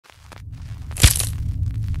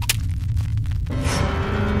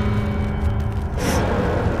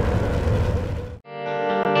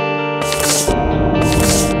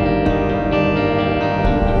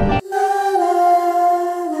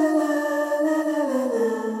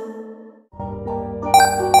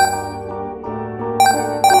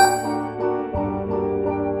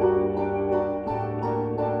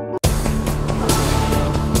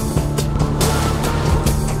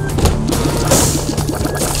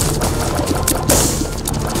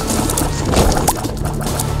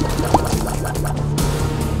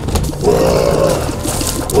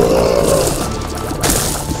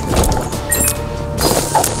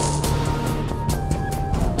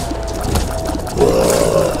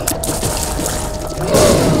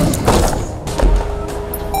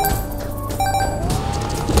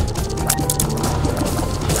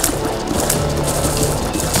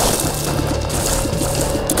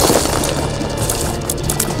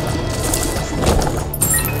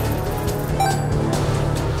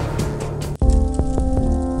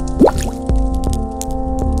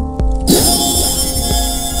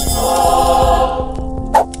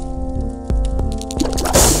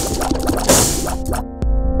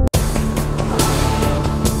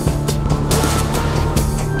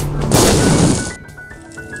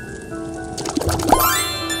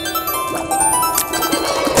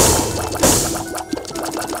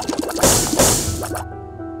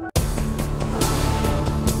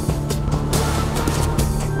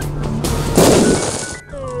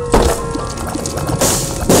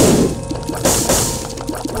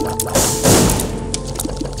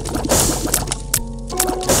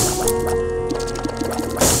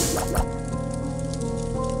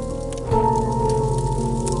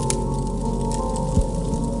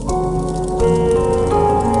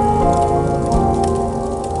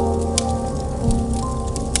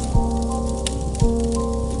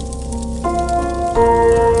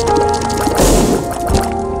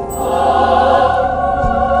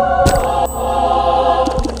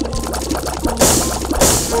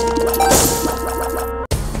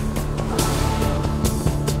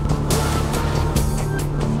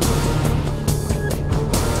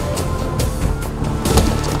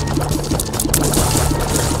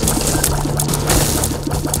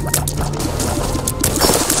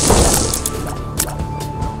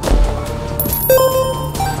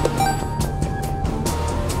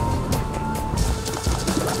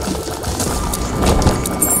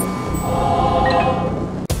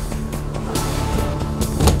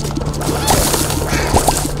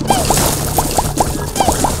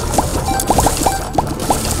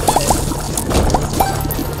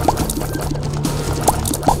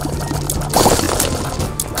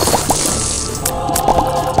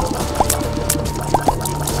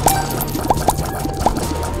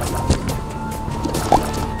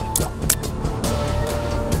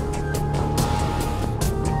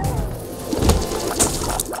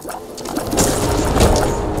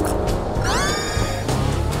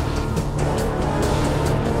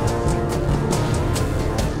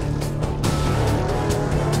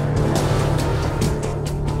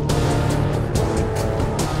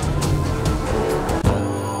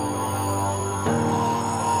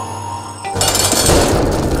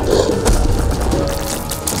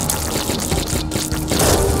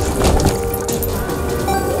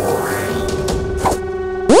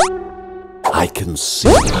can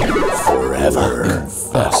see forever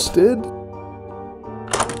infested.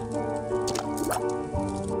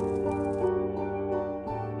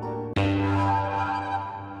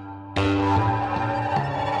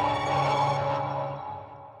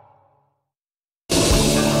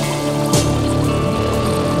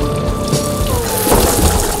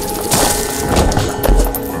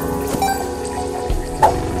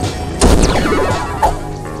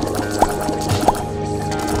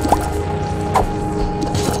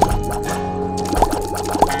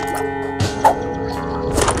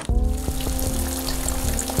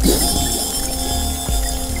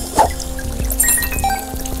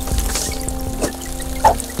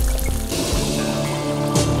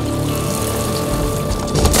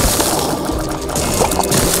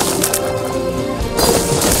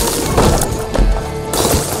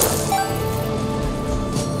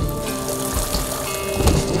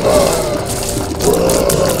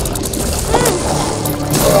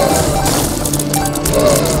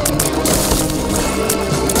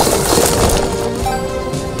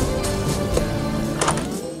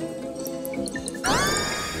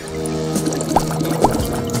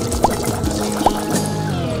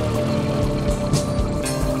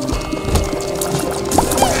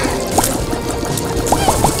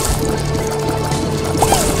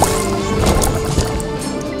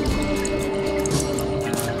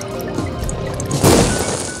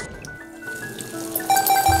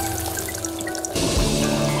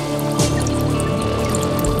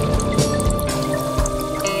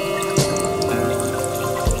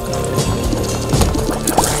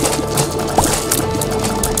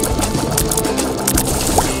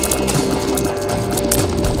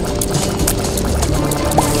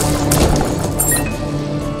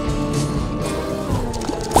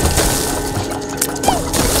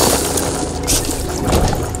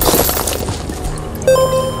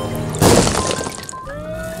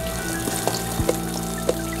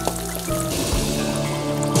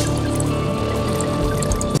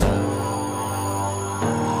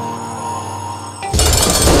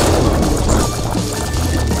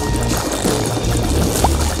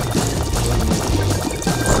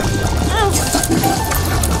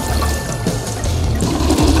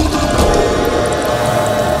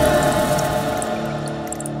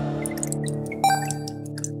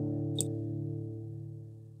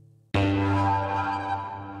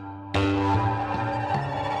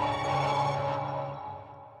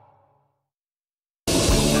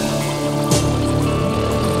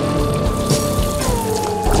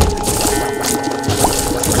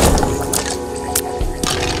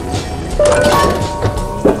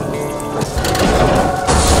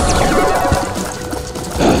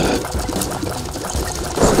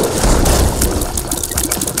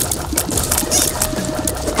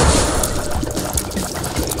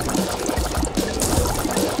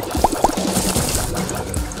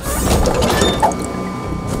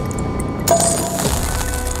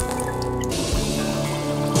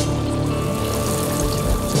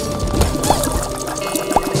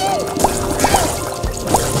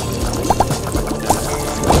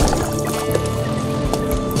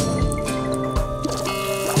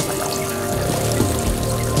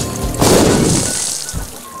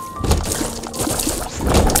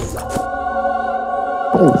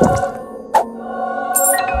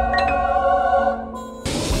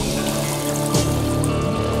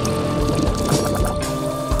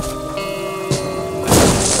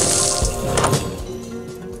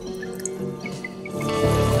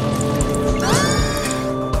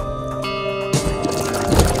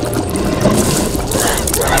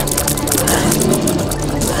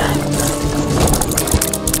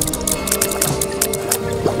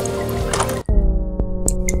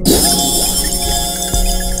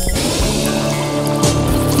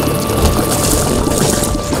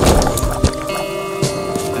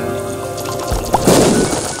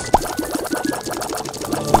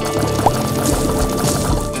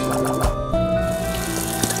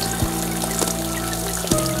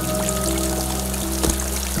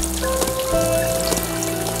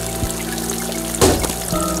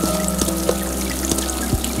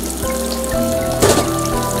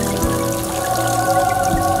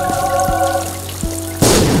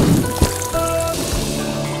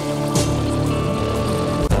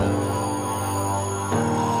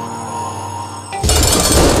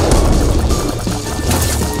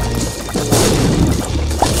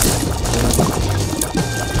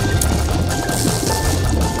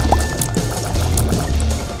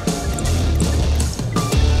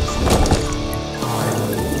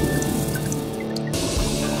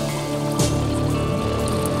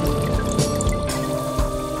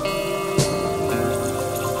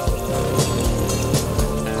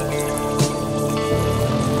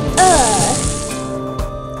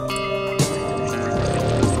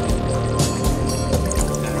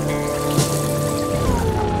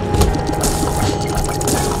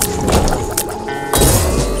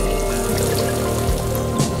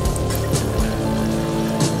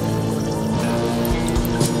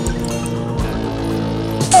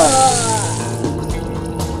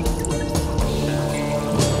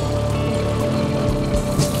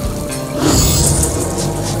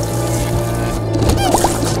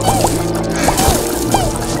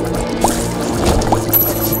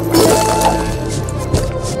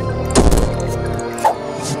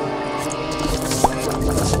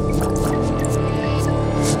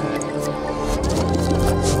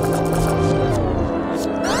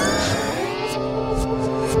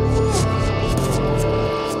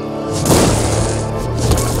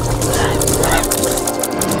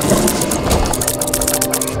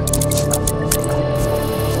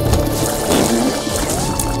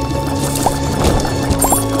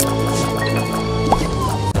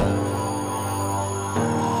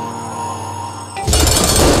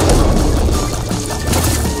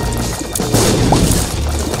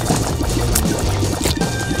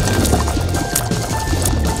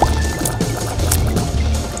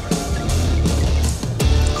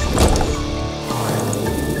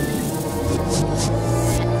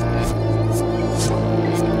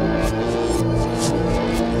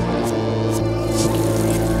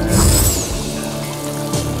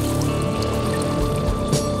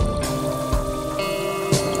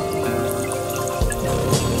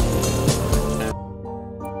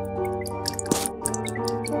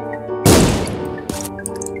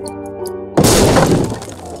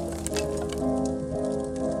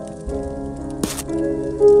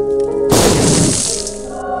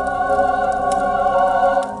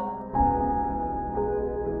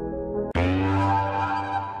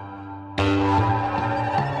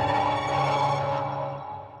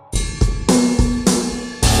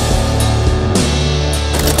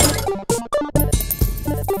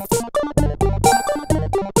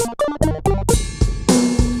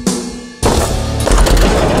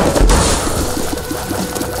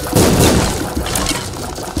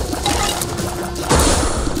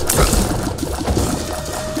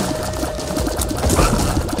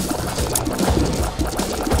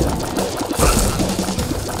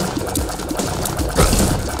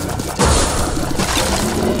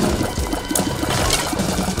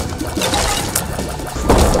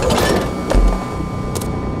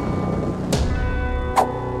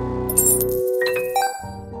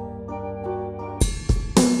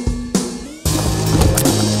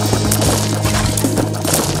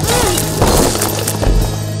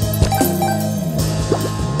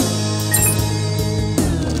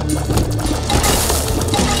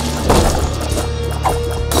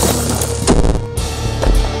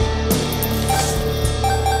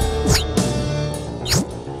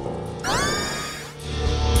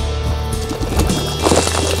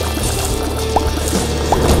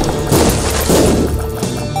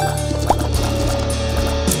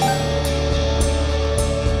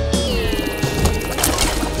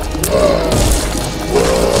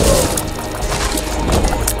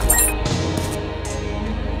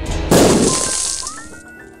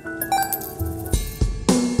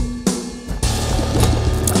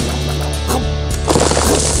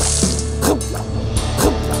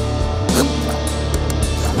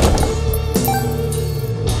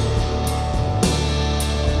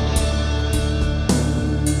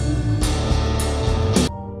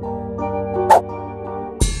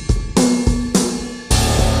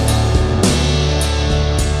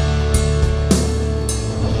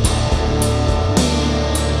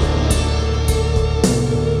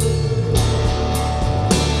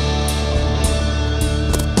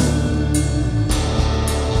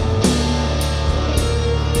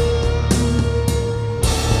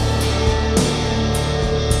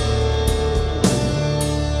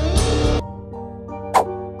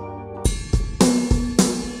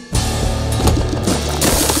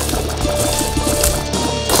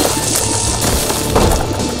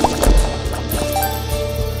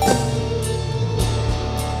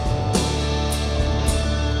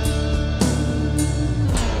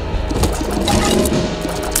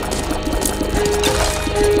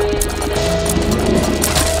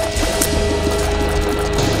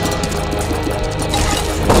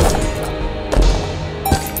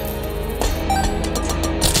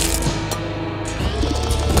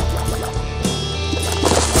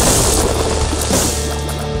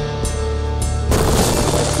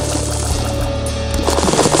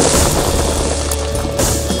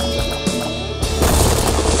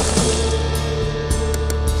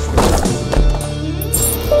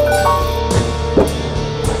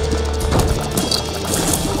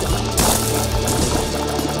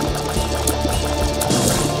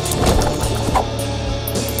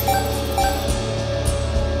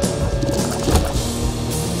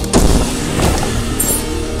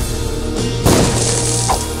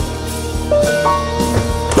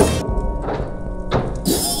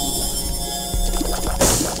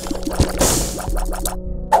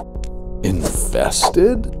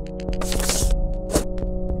 tested.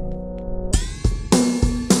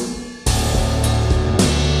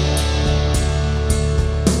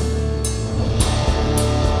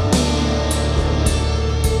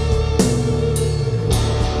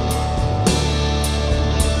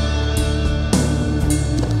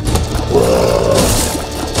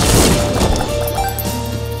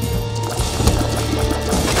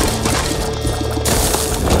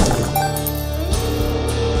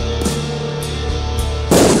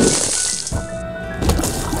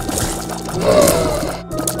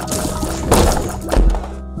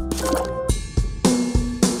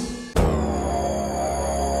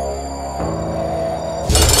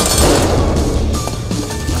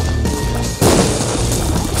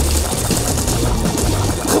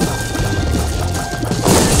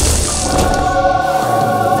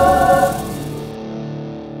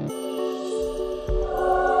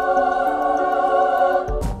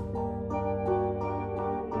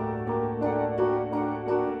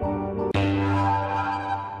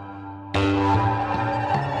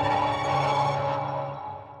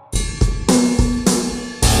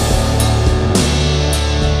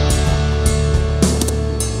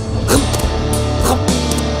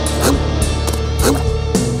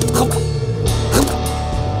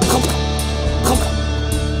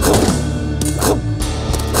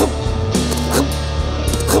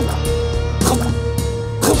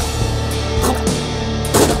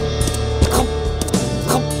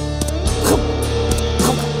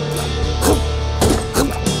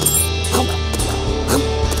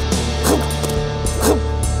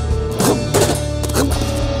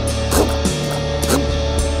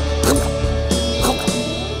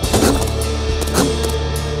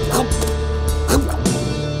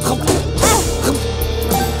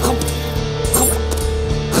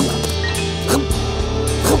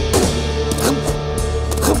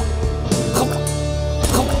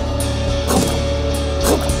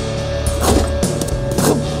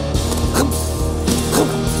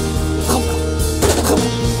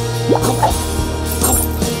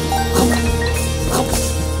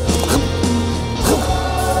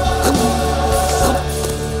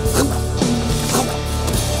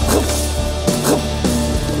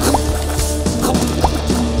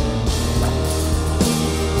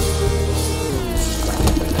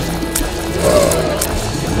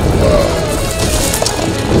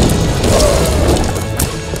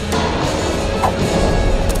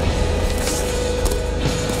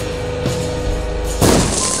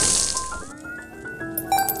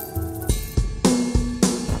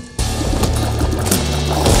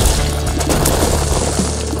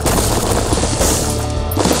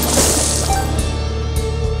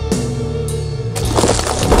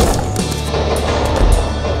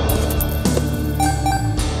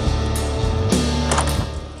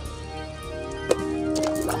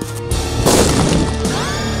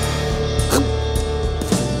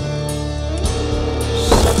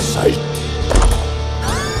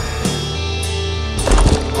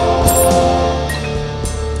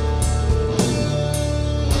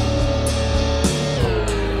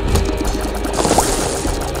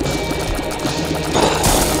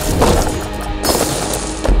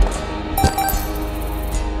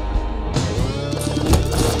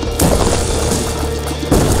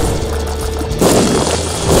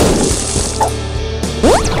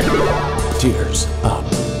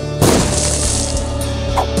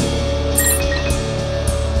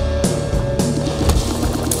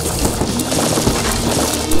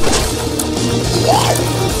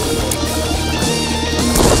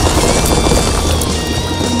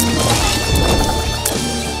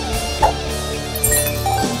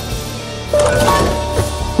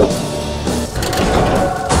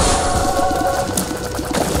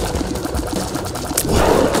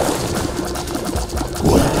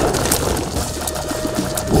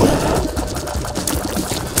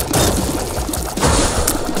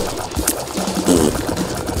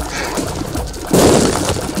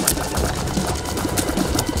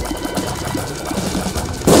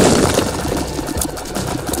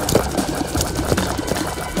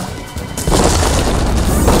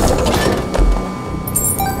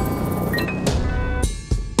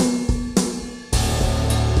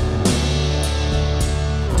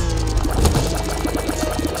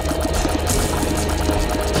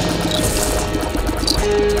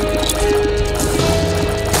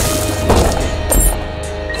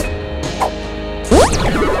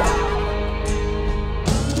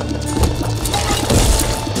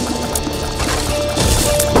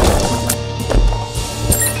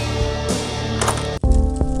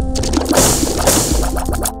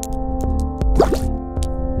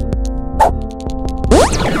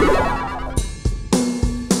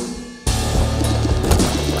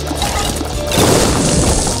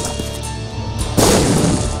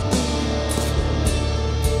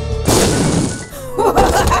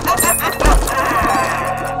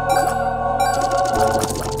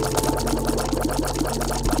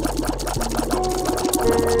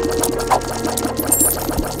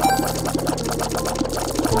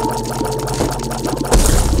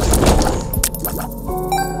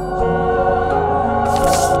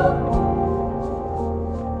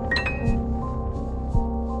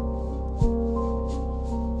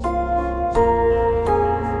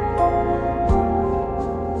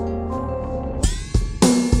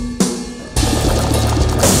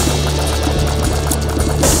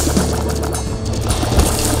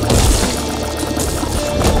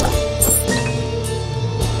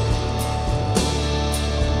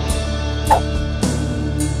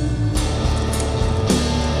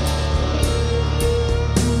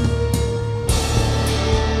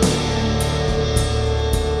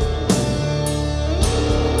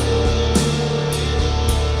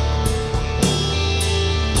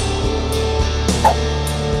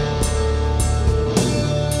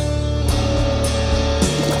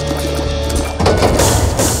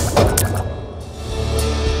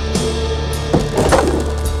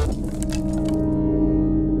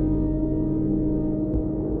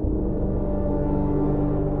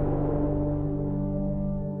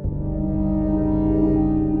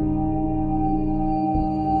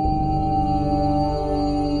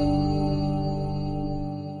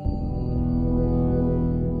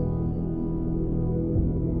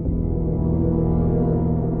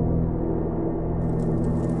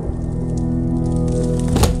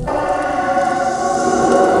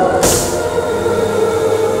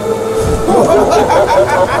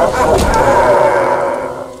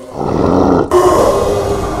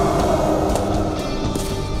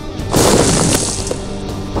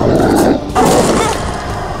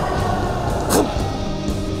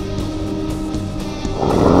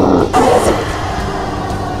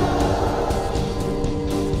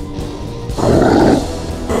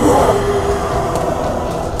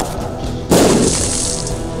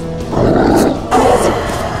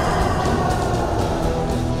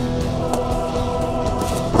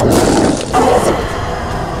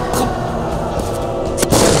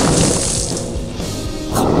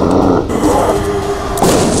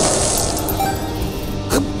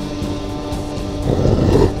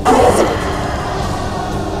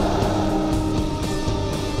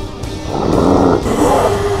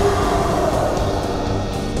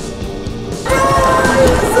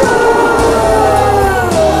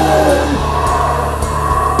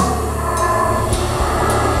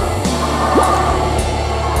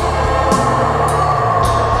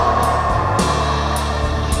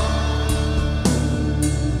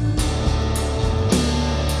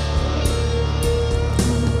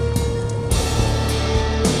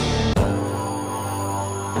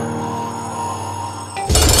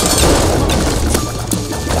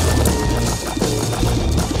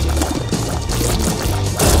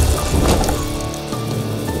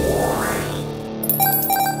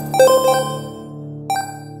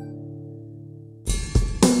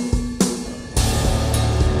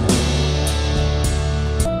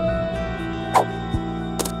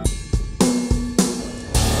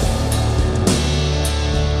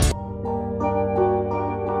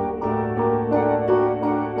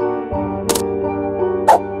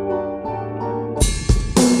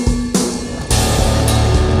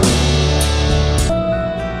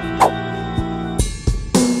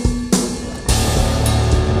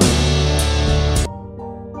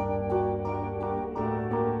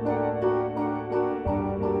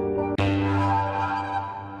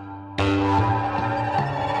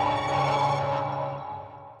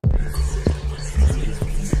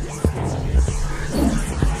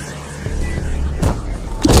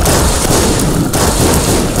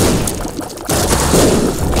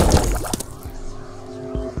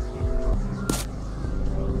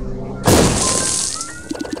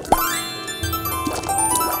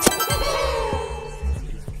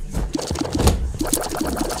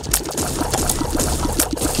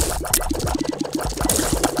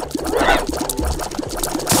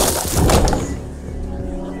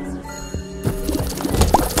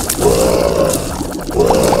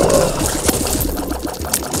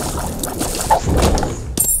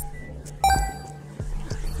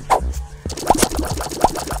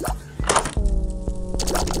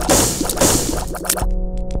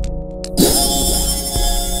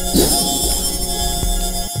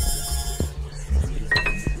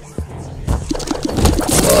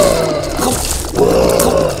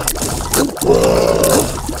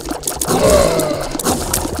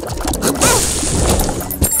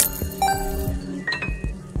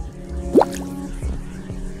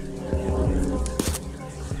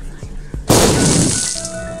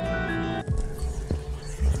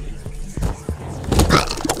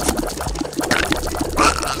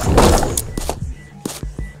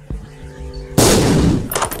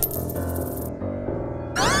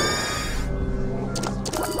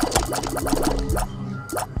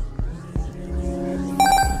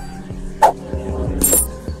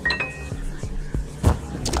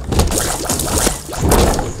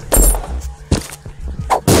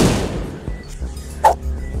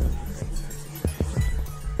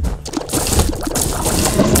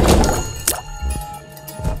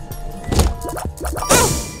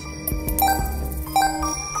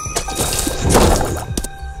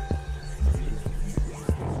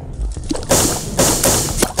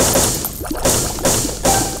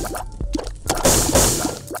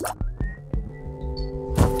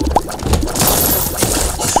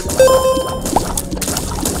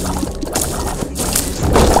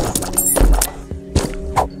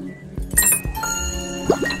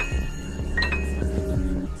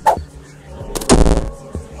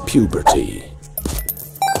 Puberty.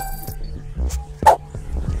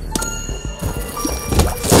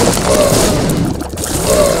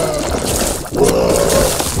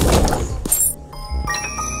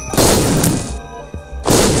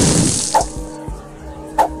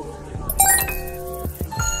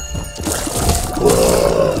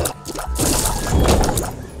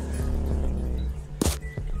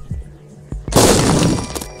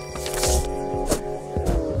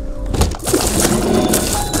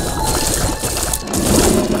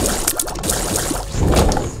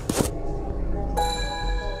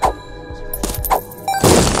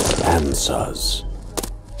 Answers.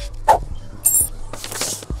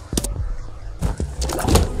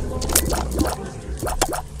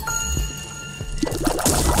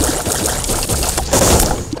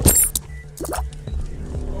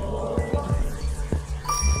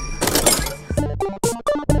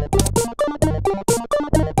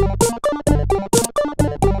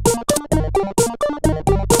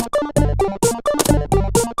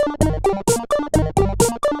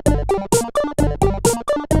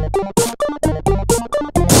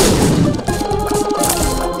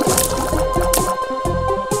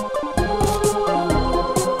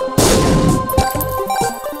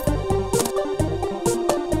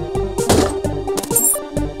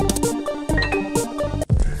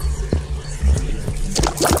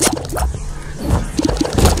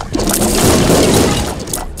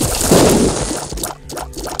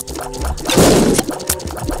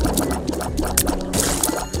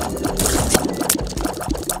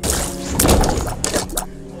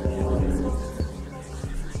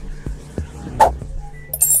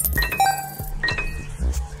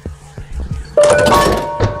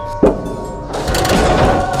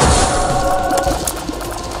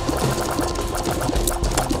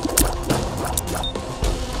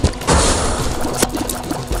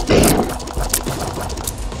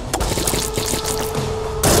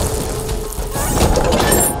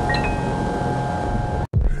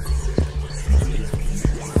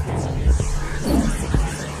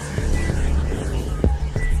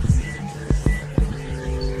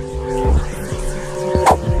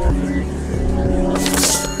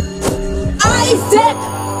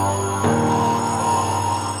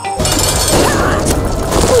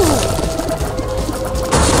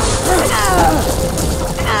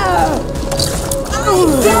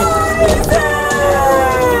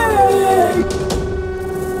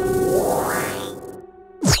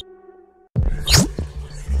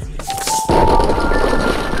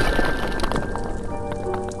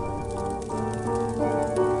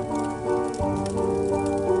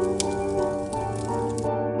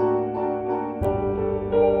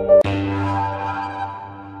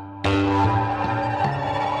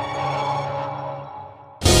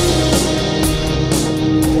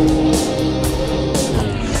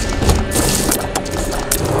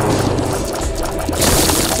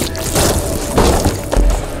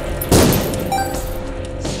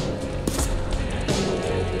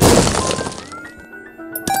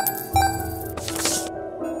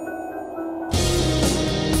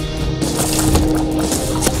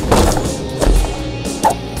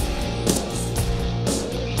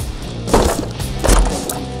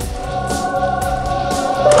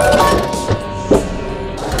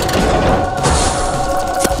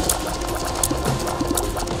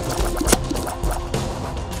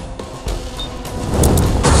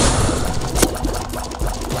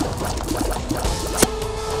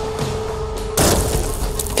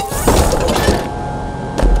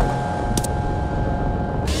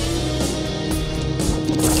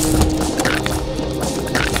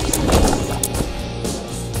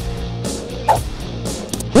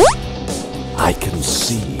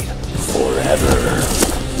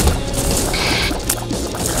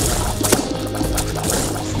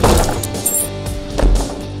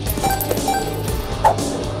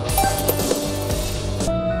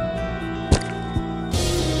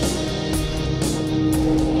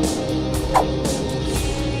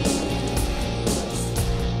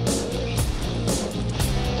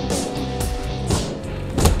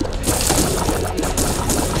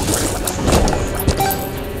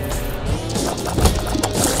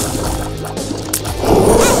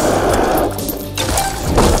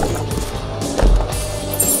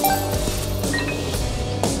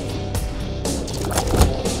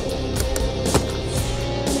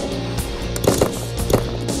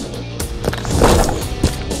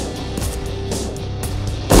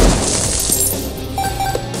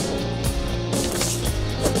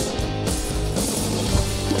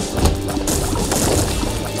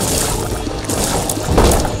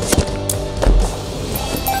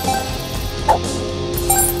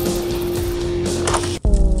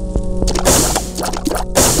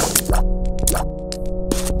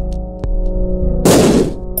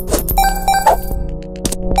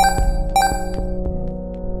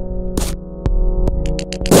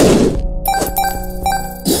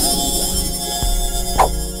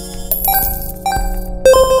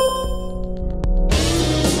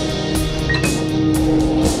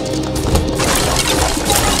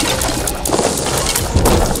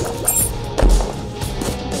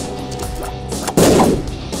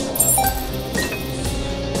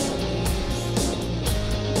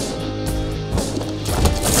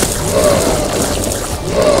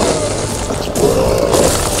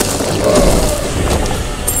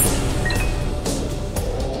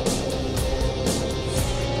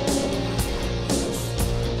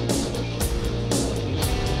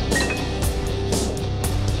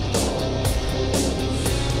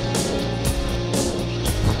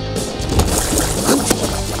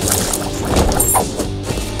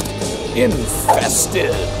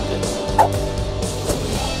 Infested.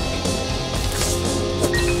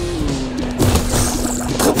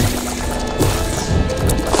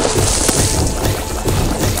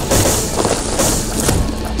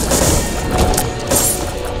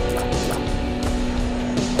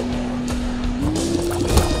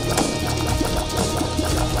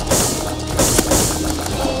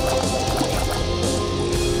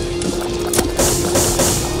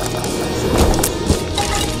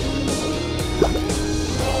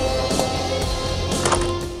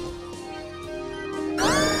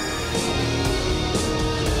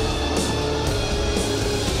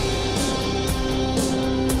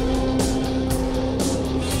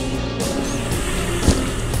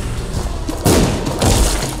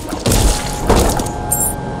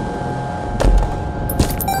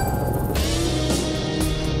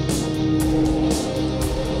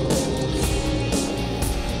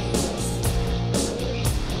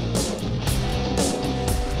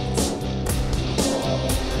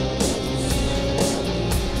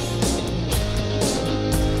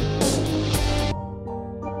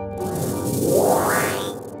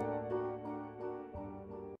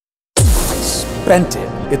 Spent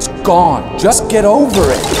it. It's gone. Just get over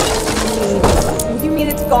it. What do you mean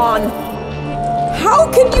it's gone?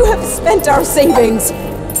 How can you have spent our savings?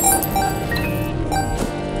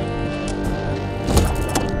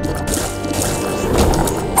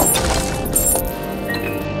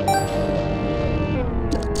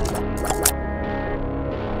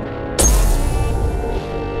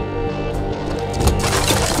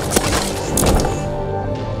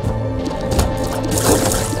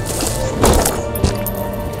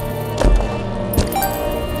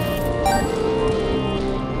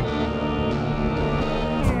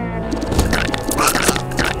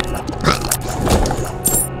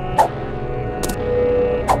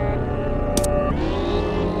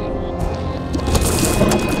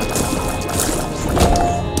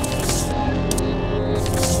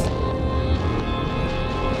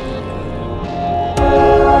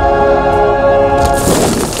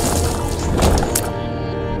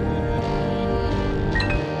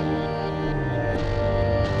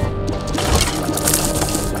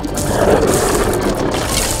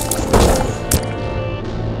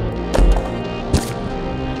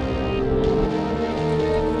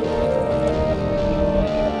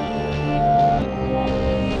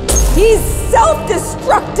 He's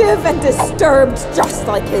self-destructive and disturbed just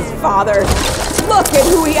like his father. Look at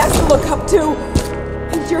who he has to look up to.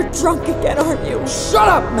 And you're drunk again, aren't you? Shut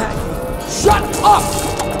up, Maggie! Shut up!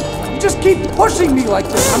 You just keep pushing me like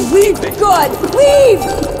this. I'm leaving. Good. Leave!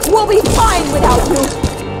 We'll be fine without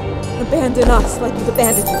you. Abandon us like you've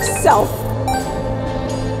abandoned yourself.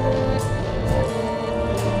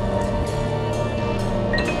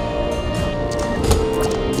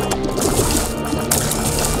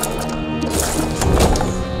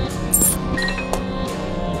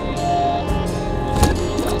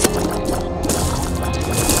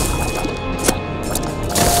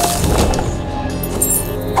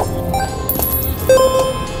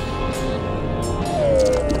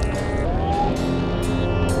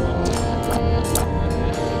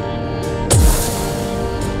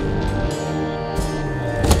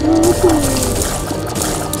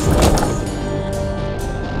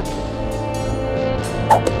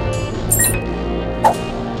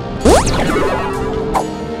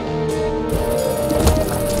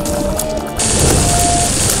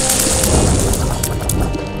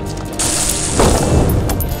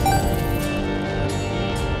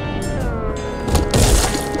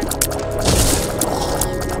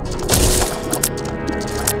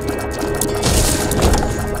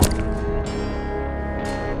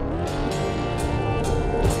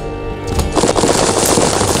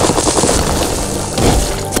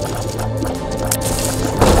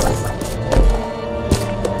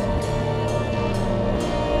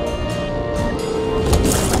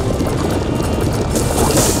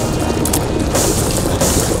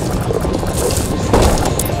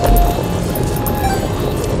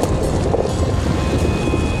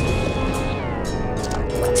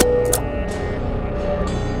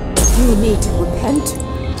 You need to repent.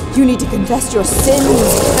 You need to confess your sins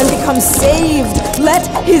and become saved. Let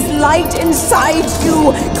his light inside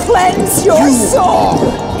you cleanse your soul.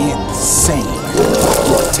 You are insane.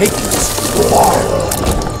 You're taking this too far.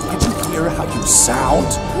 Can't you hear how you sound?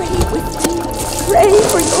 Pray with me. Pray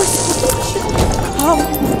for your salvation. Come,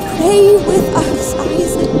 pray with us,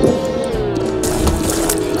 Isaac.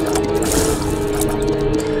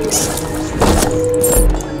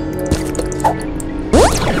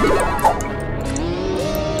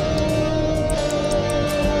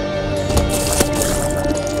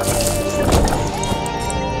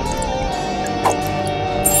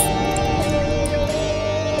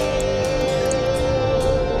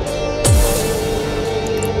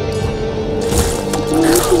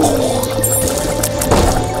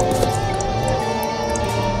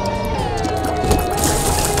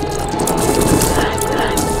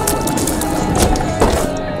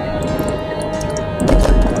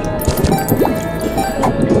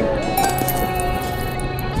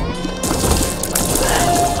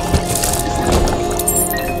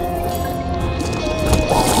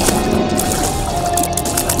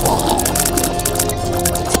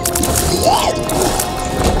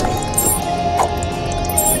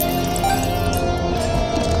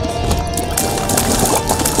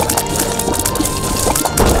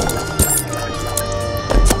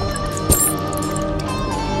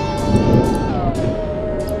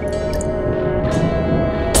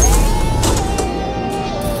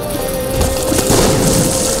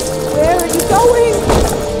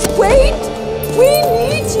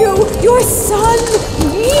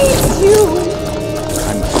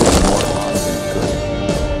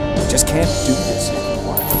 can't do this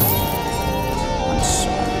anymore. I'm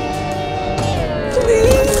sorry.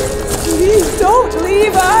 Please don't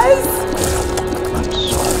leave us! I'm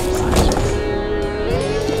sorry, Isaac.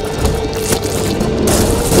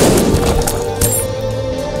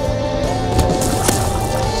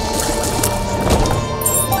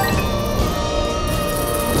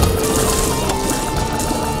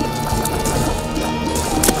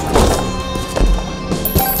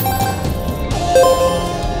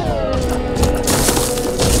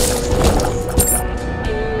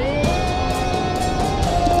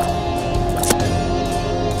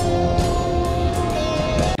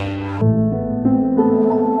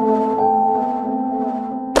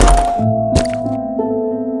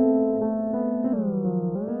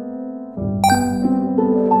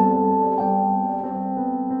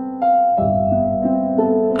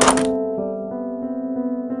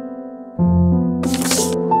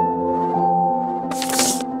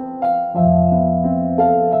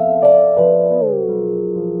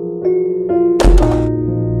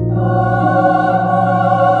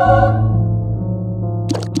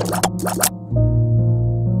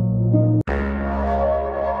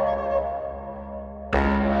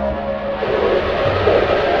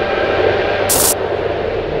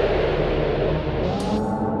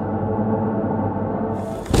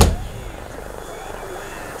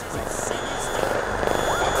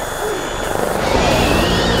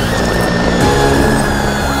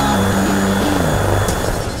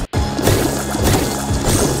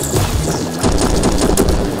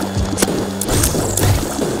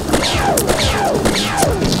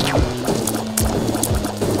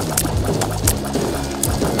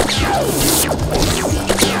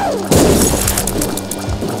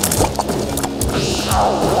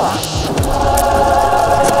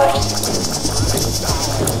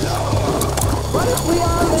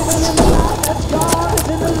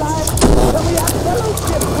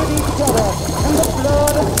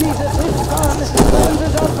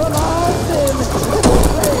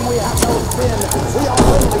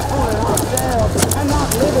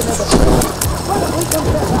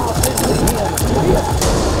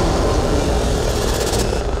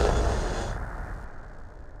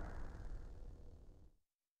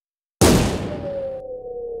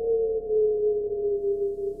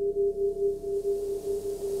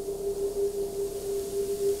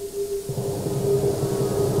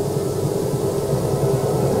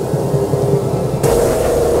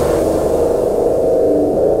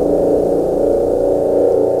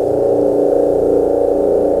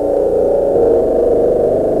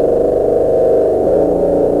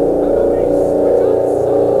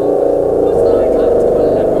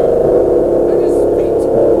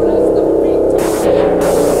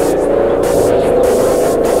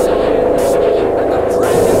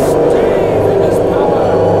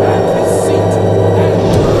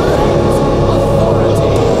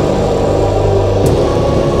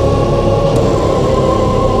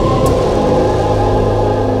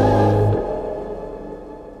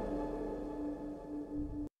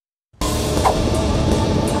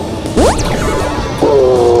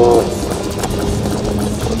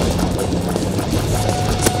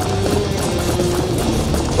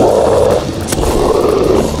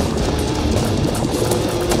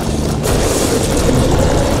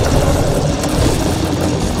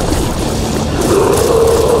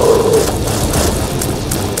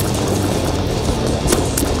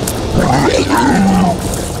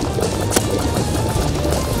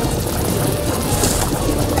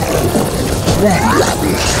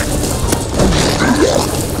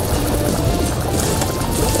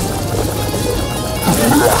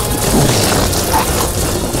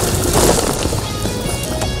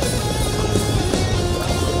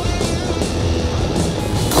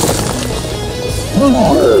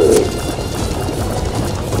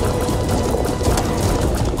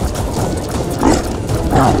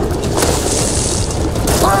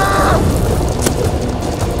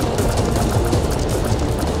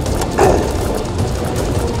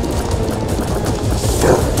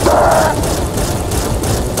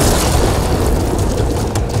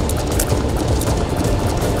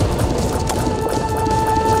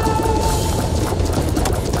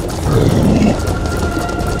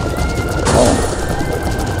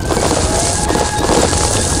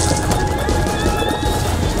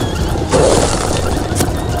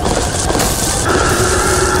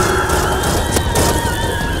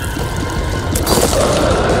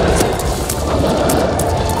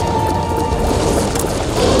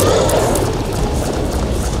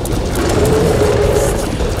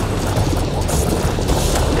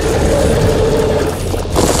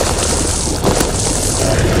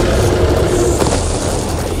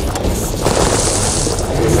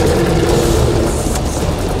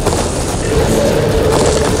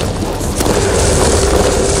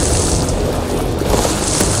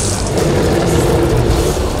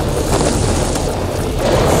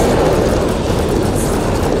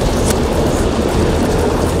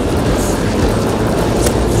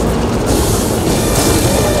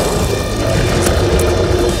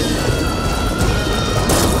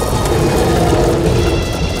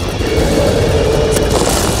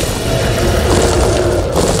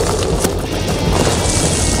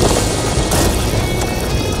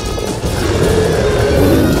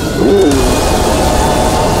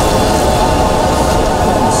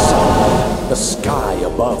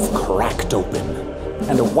 cracked open,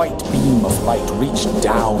 and a white beam of light reached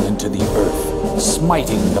down into the earth,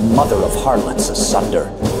 smiting the mother of harlots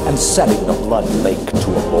asunder, and setting the blood lake to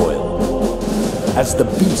a boil. As the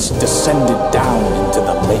beast descended down into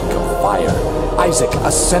the lake of fire, Isaac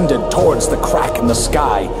ascended towards the crack in the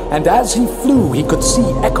sky, and as he flew he could see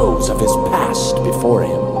echoes of his past before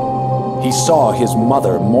him. He saw his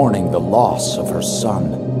mother mourning the loss of her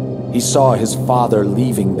son. He saw his father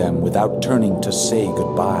leaving them without turning to say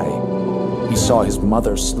goodbye. He saw his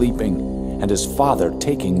mother sleeping, and his father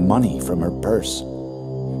taking money from her purse.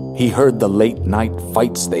 He heard the late-night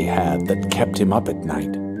fights they had that kept him up at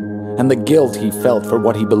night, and the guilt he felt for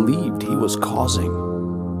what he believed he was causing.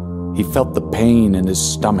 He felt the pain in his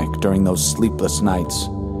stomach during those sleepless nights,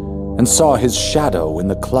 and saw his shadow in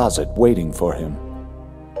the closet waiting for him.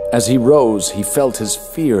 As he rose, he felt his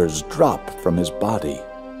fears drop from his body,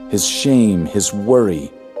 his shame, his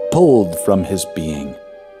worry, pulled from his being.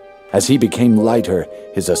 As he became lighter,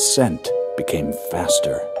 his ascent became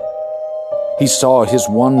faster. He saw his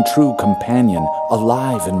one true companion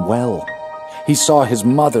alive and well. He saw his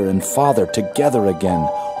mother and father together again,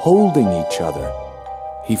 holding each other.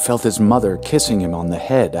 He felt his mother kissing him on the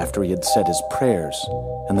head after he had said his prayers,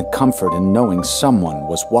 and the comfort in knowing someone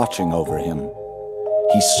was watching over him.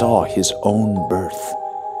 He saw his own birth,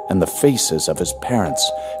 and the faces of his parents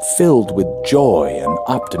filled with joy and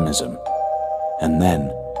optimism. And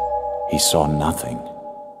then he saw nothing.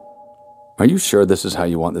 Are you sure this is how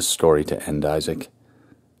you want this story to end, Isaac?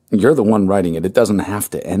 You're the one writing it. It doesn't have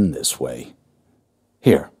to end this way.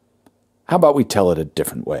 Here, how about we tell it a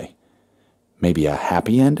different way? Maybe a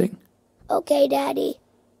happy ending? Okay, Daddy.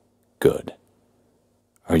 Good.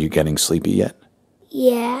 Are you getting sleepy yet?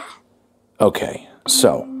 Yeah. Okay,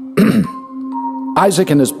 so Isaac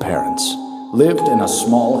and his parents lived in a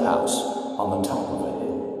small house on the top of a hill.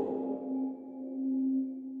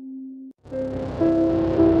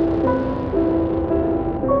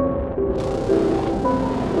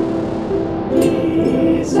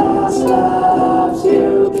 Jesus loves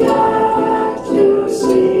you, can't you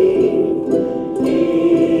see?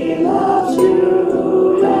 He loves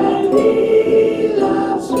you and he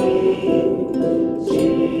loves me.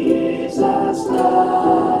 Jesus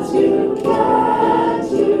loves you,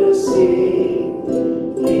 can't you see?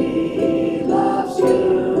 He loves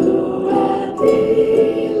you and he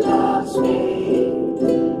loves me.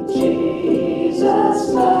 Jesus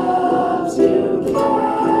loves you,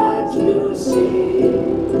 can't you see?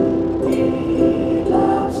 He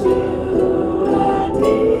loves you and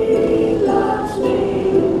he loves me.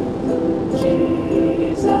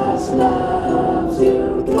 Jesus loves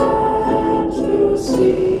you, can't you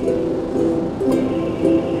see?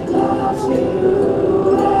 He loves you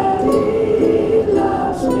and he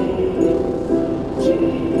loves me.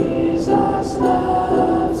 Jesus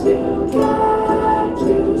loves you, can't